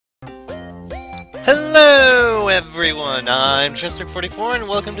Hello everyone, I'm Chester44 and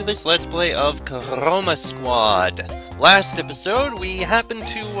welcome to this Let's Play of Chroma Squad. Last episode we happened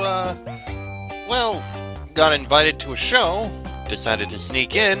to, got invited to a show, decided to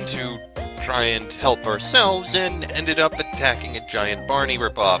sneak in to try and help ourselves, and ended up attacking a giant Barney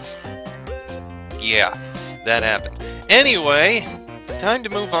ripoff. Yeah, that happened. Anyway, it's time to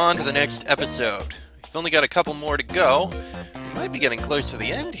move on to the next episode. We've only got a couple more to go. We might be getting close to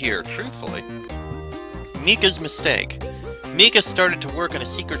the end here, truthfully. Mika's mistake. Mika started to work on a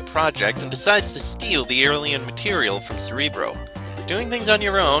secret project and decides to steal the alien material from Cerebro. Doing things on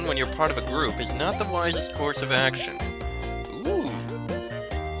your own when you're part of a group is not the wisest course of action. Ooh.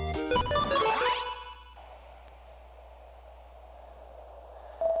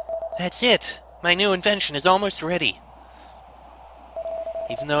 That's it! My new invention is almost ready.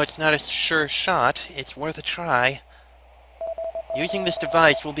 Even though it's not a sure shot, it's worth a try. Using this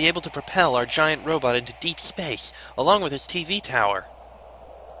device, we'll be able to propel our giant robot into deep space, along with his TV tower.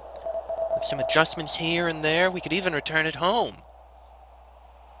 With some adjustments here and there, we could even return it home.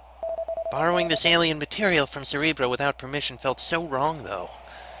 Borrowing this alien material from Cerebro without permission felt so wrong, though.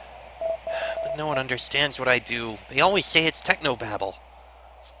 But no one understands what I do. They always say it's technobabble.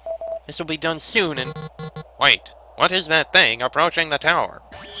 This will be done soon and... Wait, what is that thing approaching the tower?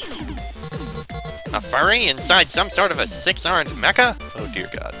 A furry inside some sort of a six-armed mecha? Oh dear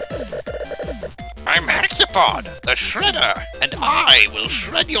God. I'm Hexapod, the Shredder, and I will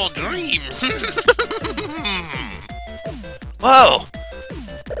shred your dreams! Whoa!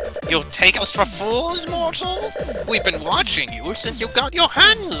 You'll take us for fools, mortal? We've been watching you since you got your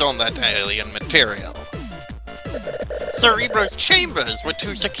hands on that alien material. Cerebro's chambers were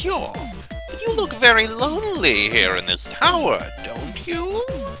too secure, but you look very lonely here in this tower, don't you?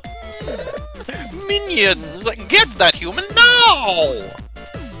 Minions, get that human now!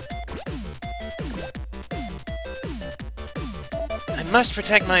 I must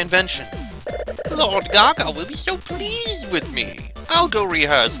protect my invention. Lord Gaga will be so pleased with me. I'll go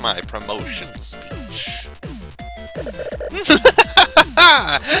rehearse my promotion speech.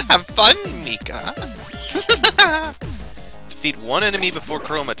 Have fun, Mika. Defeat one enemy before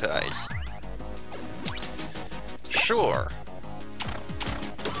chromatize. Sure.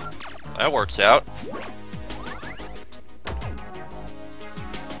 That works out.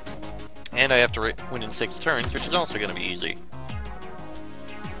 And I have to win in 6 turns, which is also going to be easy.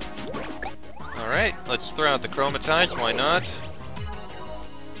 Alright, let's throw out the chromatize, why not?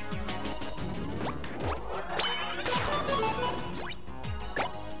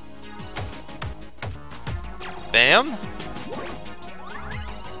 Bam!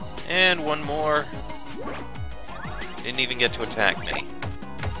 And one more. Didn't even get to attack me.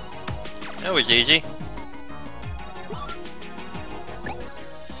 That was easy.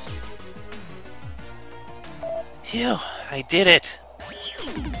 Phew, I did it.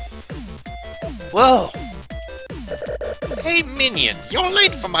 Whoa! Hey, minions, you're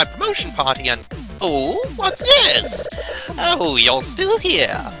late for my promotion party and... Oh, what's this? Oh, you're still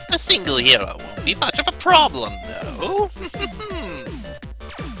here. A single hero won't be much of a problem, though.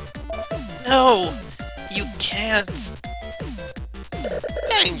 No, you can't.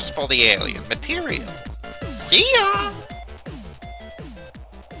 Thanks for the alien material. See ya!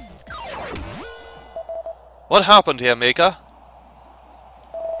 What happened here, Mika?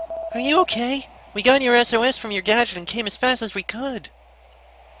 Are you okay? We got your SOS from your gadget and came as fast as we could.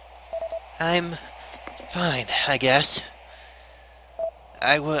 I'm... fine, I guess.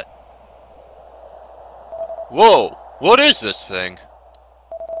 Whoa! What is this thing?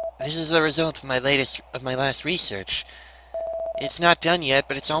 This is the result of my last research. It's not done yet,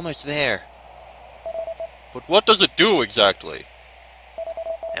 but it's almost there. But what does it do, exactly?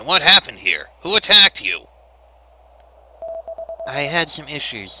 And what happened here? Who attacked you? I had some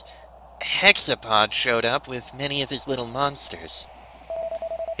issues. Hexapod showed up with many of his little monsters.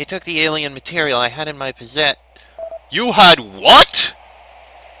 They took the alien material I had in my possession. You had what?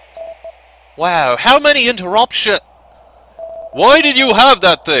 Wow, how many interruptions? Why did you have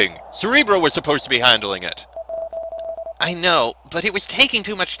that thing? Cerebro was supposed to be handling it. I know, but it was taking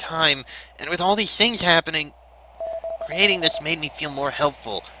too much time, and with all these things happening, creating this made me feel more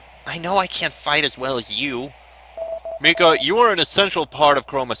helpful. I know I can't fight as well as you. Mika, you are an essential part of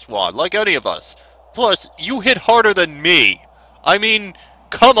Chroma Squad, like any of us. Plus, you hit harder than me. I mean,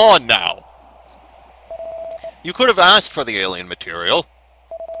 come on now. You could have asked for the alien material.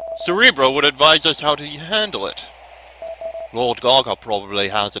 Cerebro would advise us how to handle it. Lord Gaga probably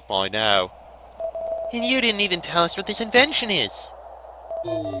has it by now. And you didn't even tell us what this invention is.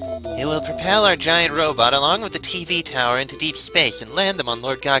 It will propel our giant robot along with the TV tower into deep space and land them on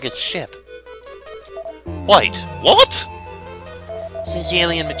Lord Gaga's ship. Wait, what? Since the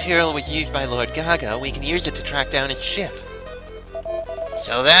alien material was used by Lord Gaga, we can use it to track down his ship.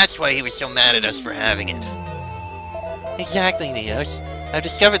 So that's why he was so mad at us for having it. Exactly, Neos. I've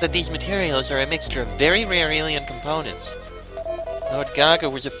discovered that these materials are a mixture of very rare alien components. Lord Gaga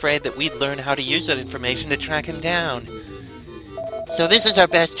was afraid that we'd learn how to use that information to track him down. So this is our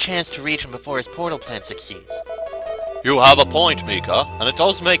best chance to reach him before his portal plan succeeds. You have a point, Mika, and it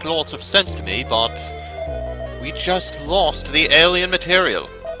does make lots of sense to me, but... we just lost the alien material.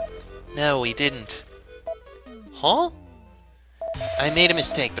 No, we didn't. Huh? I made a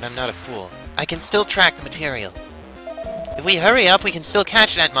mistake, but I'm not a fool. I can still track the material. If we hurry up, we can still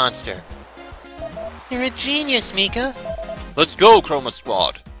catch that monster. You're a genius, Mika. Let's go, Chroma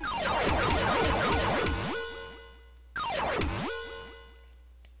Squad.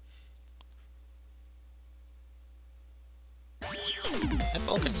 That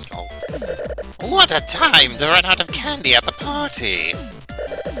Vulcan skull. What a time to run out of candy at the party.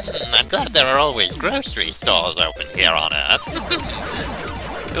 I'm glad there are always grocery stores open here on Earth.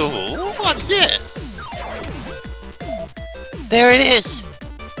 Ooh, what's this? There it is!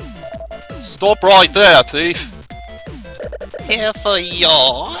 Stop right there, thief. Here for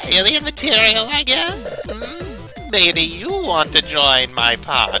your alien material, I guess? Maybe you want to join my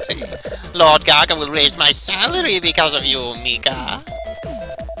party. Lord Gaga will raise my salary because of you, Mika.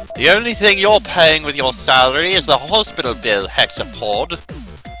 The only thing you're paying with your salary is the hospital bill, Hexapod.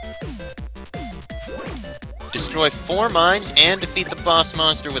 Destroy 4 mines and defeat the boss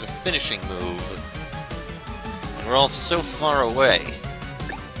monster with a finishing move. And we're all so far away.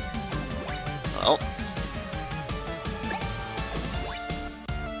 Well.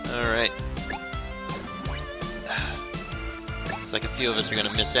 Alright. Looks like a few of us are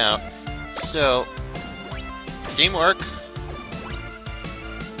gonna miss out. So, teamwork.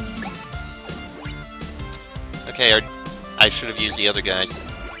 Okay, I should have used the other guys.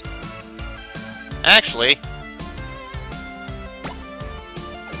 Actually,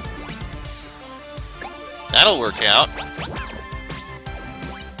 that'll work out.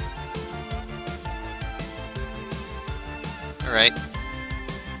 Alright.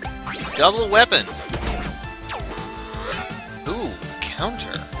 Double weapon. Ooh,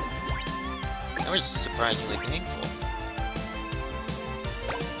 counter. That was surprisingly painful.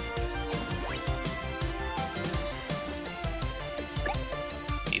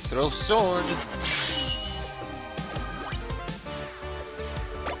 He throws sword.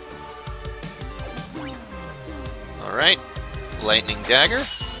 Alright. Lightning dagger.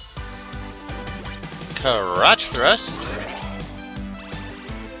 Crotch thrust.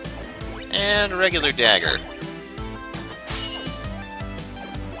 And regular dagger.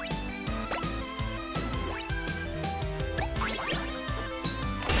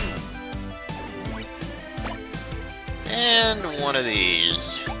 And one of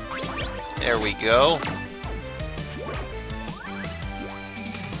these. There we go.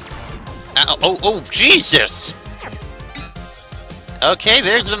 Ow, oh, Jesus! Okay,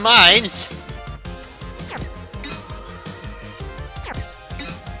 there's the mines.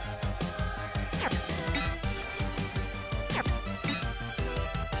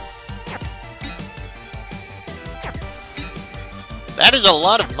 That is a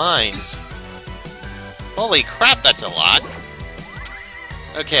lot of mines. Holy crap, that's a lot.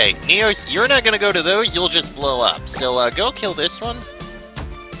 Okay, Neos, you're not gonna go to those, you'll just blow up. So, go kill this one.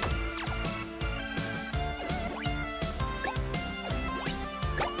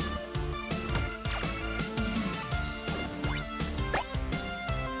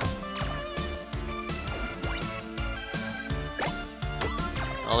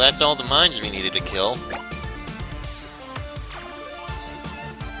 Well, that's all the mines we needed to kill.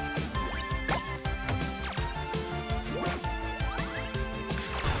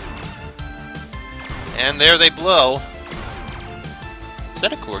 And there they blow. Is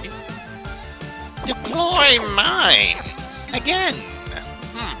that a corgi? Deploy mines! Again!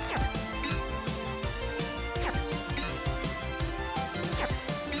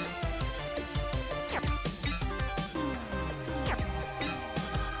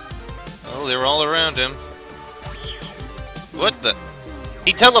 Oh, they're all around him. What the?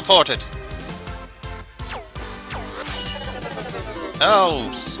 He teleported! Oh,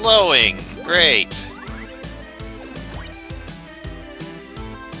 slowing! Great!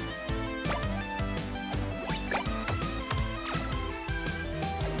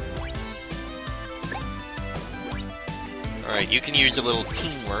 Alright, you can use a little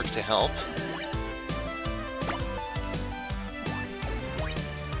teamwork to help.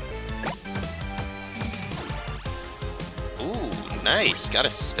 Ooh, nice. Got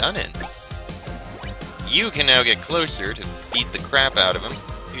a stun in. You can now get closer to beat the crap out of him.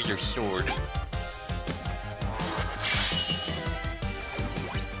 Use your sword.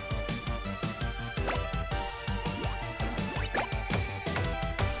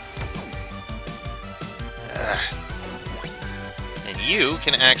 And you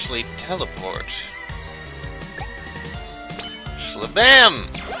can actually teleport. Shlabam!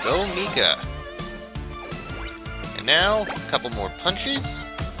 Go Mika. And now, a couple more punches.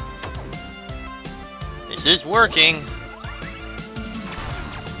 This is working.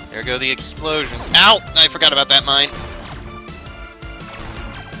 There go the explosions. Ow! I forgot about that mine.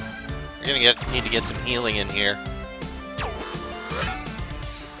 We're gonna need to get some healing in here.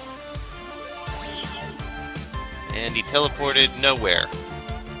 And he teleported nowhere.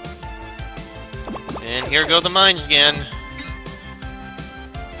 And here go the mines again.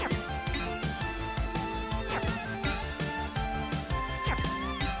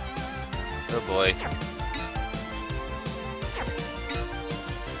 Oh boy.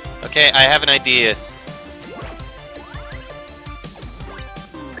 Okay, I have an idea.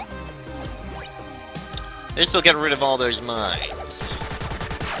 This'll get rid of all those mines.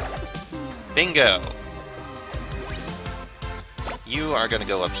 Bingo! You are gonna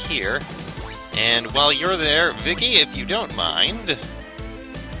go up here. And while you're there, Vicky, if you don't mind,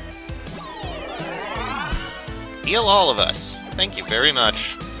 heal all of us. Thank you very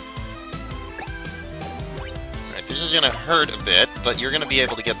much. Alright, this is gonna hurt a bit, but you're gonna be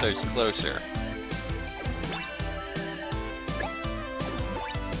able to get those closer.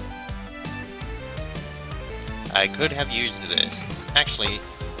 I could have used this. Actually,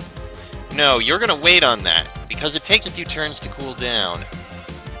 no, you're gonna wait on that, because it takes a few turns to cool down.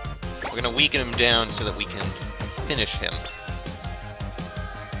 We're gonna weaken him down so that we can finish him.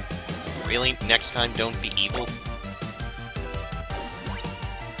 Really? Next time, don't be evil?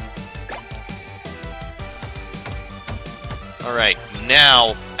 Alright,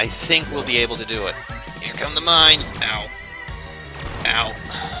 now I think we'll be able to do it. Here come the mines! Ow. Ow.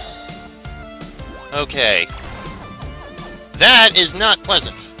 Okay. That is not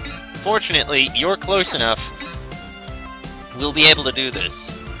pleasant. Fortunately, you're close enough. We'll be able to do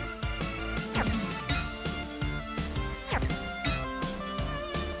this.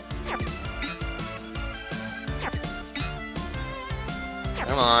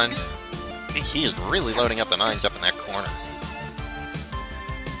 Come on. He is really loading up the mines up in that corner.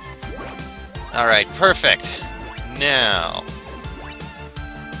 Alright, perfect. Now,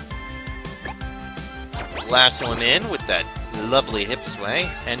 lasso him in with that lovely hip sway,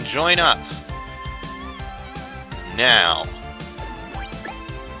 and join up. Now.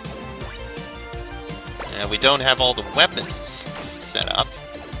 Now, we don't have all the weapons set up.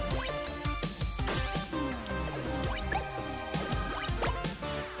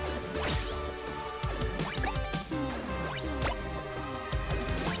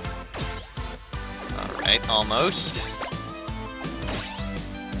 Alright, almost.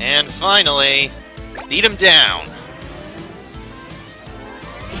 And finally, beat him down.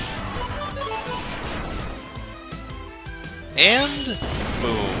 And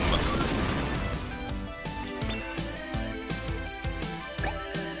boom.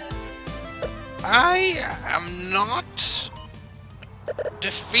 I am not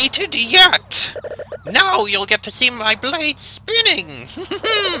defeated yet. Now you'll get to see my blades spinning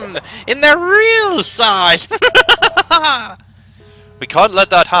in their real size. We can't let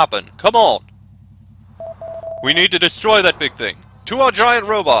that happen. Come on. We need to destroy that big thing. To our giant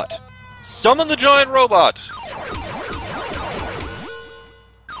robot. Summon the giant robot.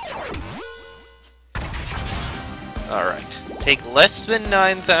 Alright. Take less than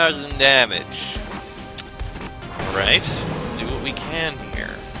 9,000 damage. Alright. Do what we can here.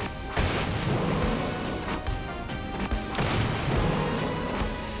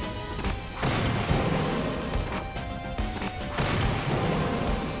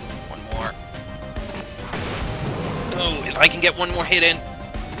 One more. Oh, if I can get one more hit in.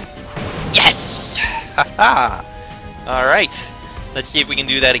 Yes! Haha! Alright. Let's see if we can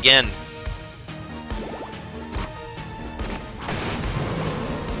do that again.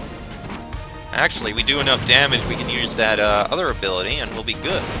 Actually, we do enough damage, we can use that other ability, and we'll be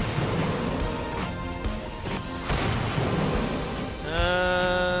good.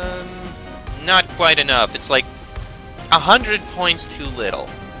 Not quite enough. It's like 100 points too little.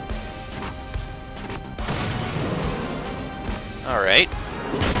 Alright.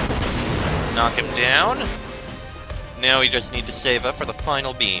 Knock him down. Now we just need to save up for the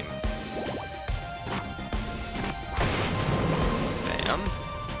final beam. Bam.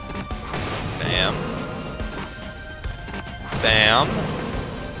 Bam. Bam.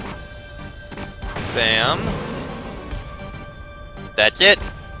 Bam. That's it.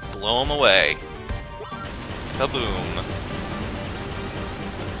 Blow them away. Kaboom.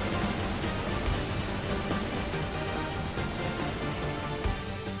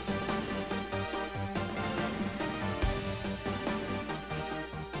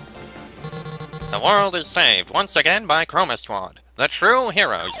 The world is saved once again by Chroma Squad, the true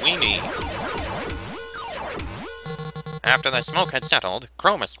heroes we need. After the smoke had settled,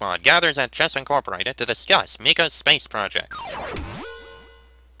 Chroma Squad gathers at Chess Incorporated to discuss Mika's space project.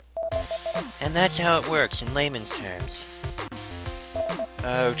 And that's how it works in layman's terms.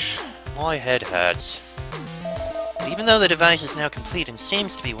 Ouch, my head hurts. But even though the device is now complete and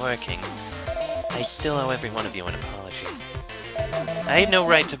seems to be working, I still owe every one of you an apology. I had no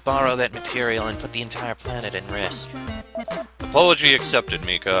right to borrow that material and put the entire planet in risk. Apology accepted,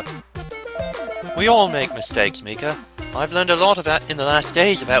 Mika. We all make mistakes, Mika. I've learned a lot in the last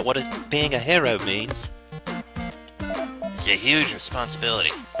days about what being a hero means. It's a huge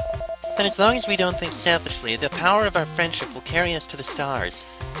responsibility. And as long as we don't think selfishly, the power of our friendship will carry us to the stars.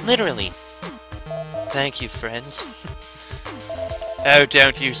 Literally. Thank you, friends. Oh,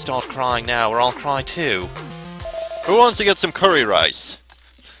 don't you start crying now, or I'll cry too. Who wants to get some curry rice?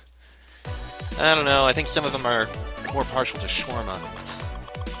 I don't know, I think some of them are more partial to shawarma.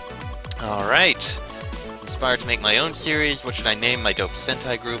 Alright. Inspired to make my own series, what should I name my dope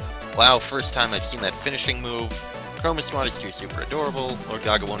Sentai group? Wow, first time I've seen that finishing move. Chroma Squad is too super adorable. Lord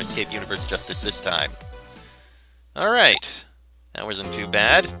Gaga won't escape universe justice this time. Alright. That wasn't too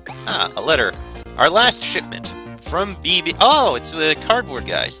bad. Ah, a letter. Our last shipment. From BB... Oh, it's the cardboard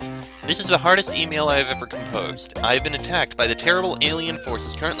guys. This is the hardest email I have ever composed. I have been attacked by the terrible alien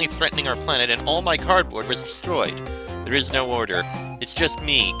forces currently threatening our planet, and all my cardboard was destroyed. There is no order. It's just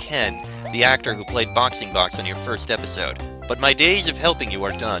me, Ken, the actor who played Boxing Box on your first episode. But my days of helping you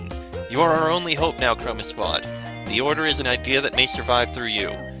are done. You are our only hope now, Chroma Squad. The order is an idea that may survive through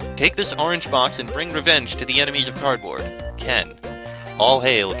you. Take this orange box and bring revenge to the enemies of cardboard. Ken. All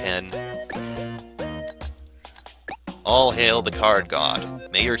hail, Ken. All hail the card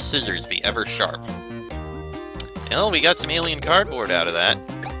god. May your scissors be ever sharp. Well, we got some alien cardboard out of that.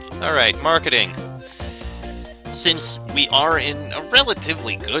 Alright, marketing. Since we are in a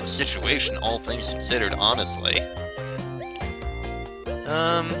relatively good situation, all things considered, honestly.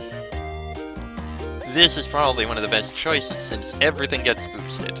 This is probably one of the best choices, since everything gets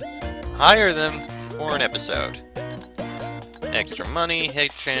boosted. Hire them for an episode. Extra money,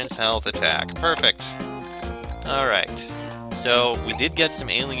 hit chance, health, attack. Perfect. Alright. So, we did get some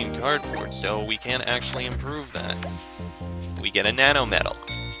alien cardboard, so we can actually improve that. We get a nano metal,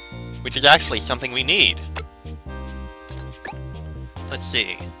 which is actually something we need. Let's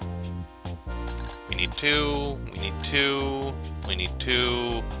see. We need 2, we need 2, we need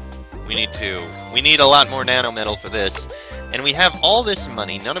 2, we need 2. We need a lot more nano metal for this. And we have all this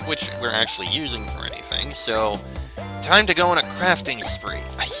money, none of which we're actually using for anything, so time to go on a crafting spree.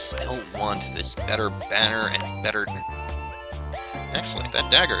 I still want this better banner and better... Actually, that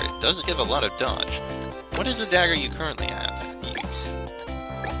dagger, it does give a lot of dodge. What is the dagger you currently have? Use.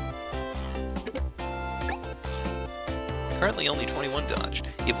 Currently only 21 dodge.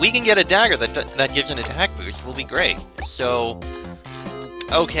 If we can get a dagger that gives an attack boost, we'll be great. So,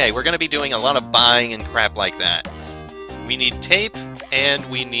 okay, we're going to be doing a lot of buying and crap like that. We need tape, and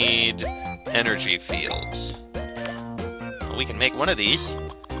we need energy fields. Well, we can make one of these.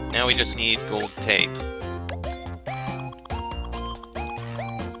 Now we just need gold tape.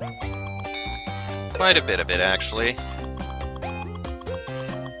 Quite a bit of it, actually.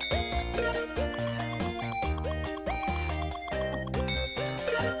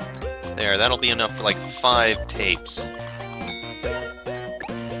 There, that'll be enough for like 5 tapes.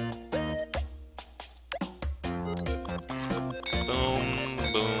 Boom,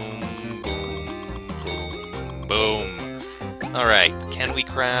 boom, boom, boom, boom. Alright, can we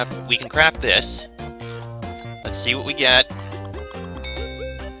craft... We can craft this. Let's see what we get.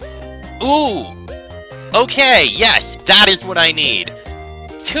 Ooh! Okay, yes, that is what I need.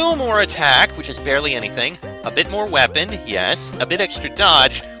 2 more attack, which is barely anything. A bit more weapon, yes. A bit extra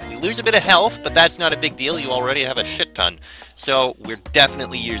dodge. We lose a bit of health, but that's not a big deal. You already have a shit ton. So, we're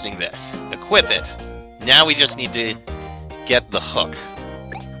definitely using this. Equip it. Now we just need to get the hook.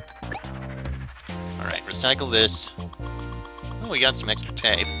 Alright, recycle this. Oh, we got some extra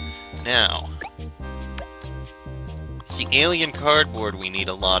tape. Now, it's the alien cardboard we need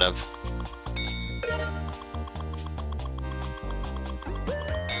a lot of.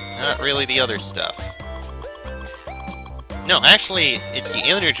 Not really the other stuff. No, actually, it's the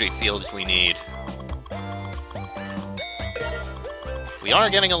energy fields we need. We We are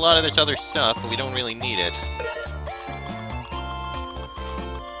getting a lot of this other stuff, but we don't really need it.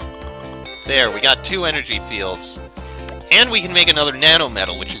 There, we got 2 energy fields. And we can make another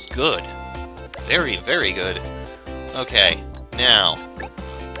nanometal, which is good. Very, very good. Okay, now,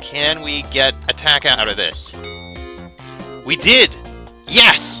 can we get attack out of this? We did!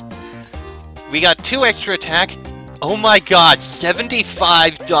 Yes! We got 2 extra attack. Oh my god,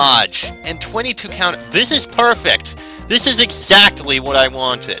 75 dodge and 22 count. This is perfect! This is exactly what I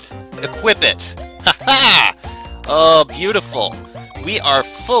wanted. Equip it. Haha! Oh, beautiful. We are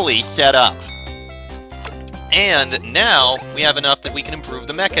fully set up. And now we have enough that we can improve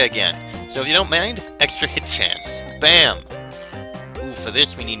the mecha again. So if you don't mind, extra hit chance. Bam! Ooh, for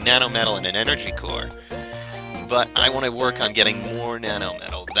this we need nanometal and an energy core. But I want to work on getting more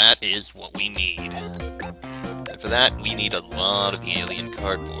nanometal. That is what we need. And for that, we need a lot of the alien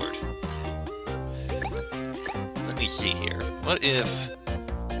cardboard. Let me see here. What if...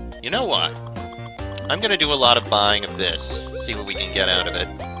 You know what? I'm going to do a lot of buying of this. See what we can get out of it.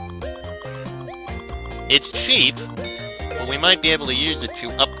 It's cheap, but we might be able to use it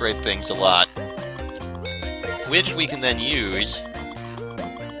to upgrade things a lot. Which we can then use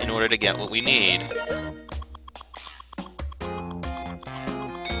in order to get what we need.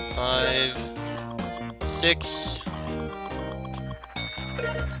 5, 6,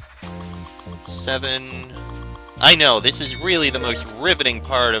 7... I know, this is really the most riveting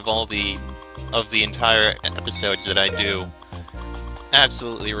part of all the entire episodes that I do.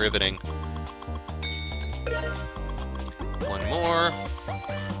 Absolutely riveting. 1 more.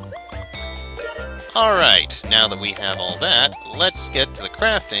 Alright, now that we have all that, let's get to the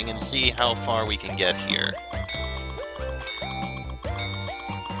crafting and see how far we can get here.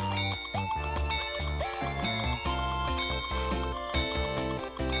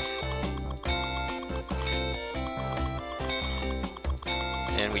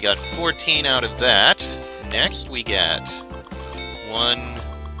 And we got 14 out of that. Next we get 1,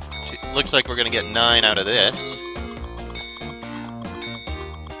 2, looks like we're gonna get 9 out of this.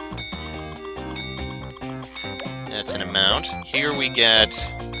 That's an amount. Here we get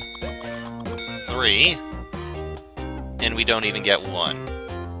 3. And we don't even get 1.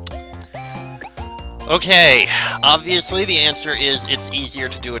 Okay, obviously the answer is it's easier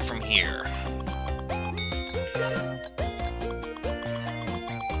to do it from here.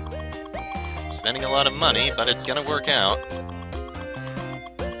 Spending a lot of money, but it's gonna work out.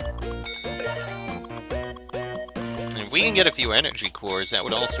 And if we can get a few energy cores, that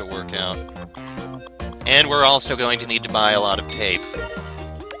would also work out. And we're also going to need to buy a lot of tape.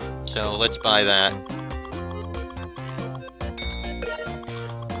 So let's buy that.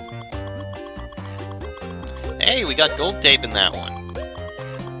 Hey, we got gold tape in that one.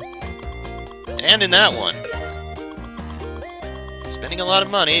 And in that one. Spending a lot of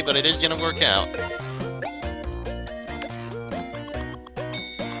money, but it is going to work out.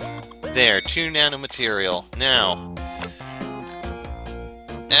 There, 2 nanomaterial. Now,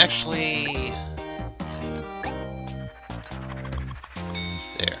 actually...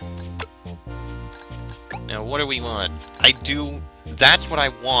 There. Now, what do we want? That's what I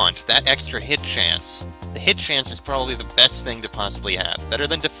want, that extra hit chance. The hit chance is probably the best thing to possibly have. Better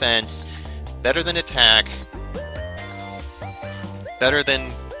than defense, better than attack, better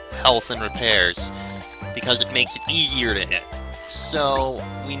than health and repairs, because it makes it easier to hit. So,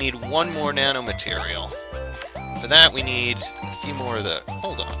 we need 1 more nanomaterial. For that, we need a few more of the...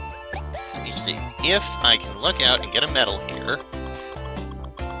 Hold on. Let me see. If I can look out and get a metal here...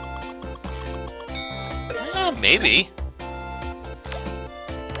 maybe.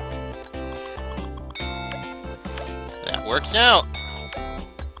 That works out.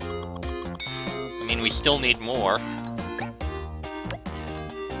 I mean, we still need more.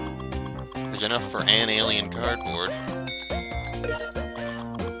 There's enough for an alien cardboard.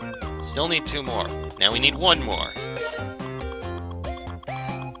 Still need 2 more. Now we need 1 more.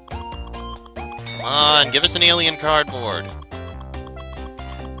 Come on, give us an alien cardboard.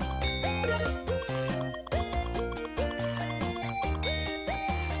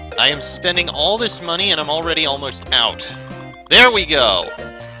 I am spending all this money and I'm already almost out. There we go!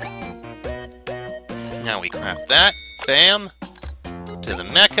 Now we craft that. Bam! To the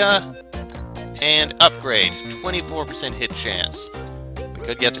mecha. And upgrade. 24% hit chance. We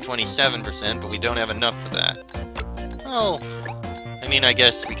could get to 27%, but we don't have enough for that. Oh. I mean, I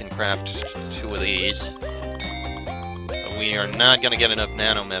guess we can craft 2 of these. But we are not going to get enough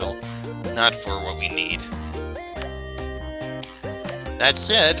nanometal. Not for what we need. That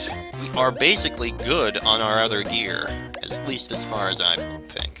said, we are basically good on our other gear, at least as far as I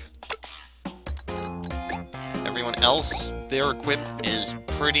think. Everyone everyone else, their equip is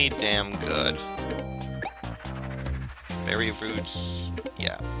pretty damn good. Berry roots,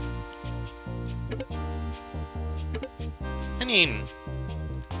 yeah. I mean,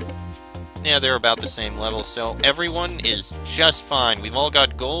 yeah, they're about the same level, so everyone is just fine. We've all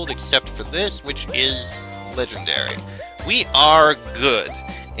got gold except for this, which is legendary. We are good.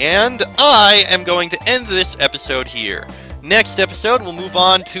 And I am going to end this episode here. Next episode, we'll move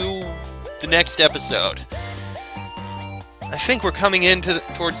on to the next episode. I think we're coming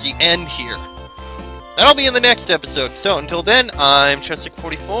towards the end here. That'll be in the next episode. So until then, I'm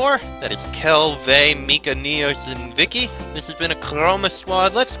Cheswick44. That is Kel, Vey, Mika, Neos, and Vicky. This has been a Chroma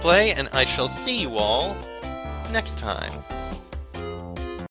Squad Let's Play, and I shall see you all next time.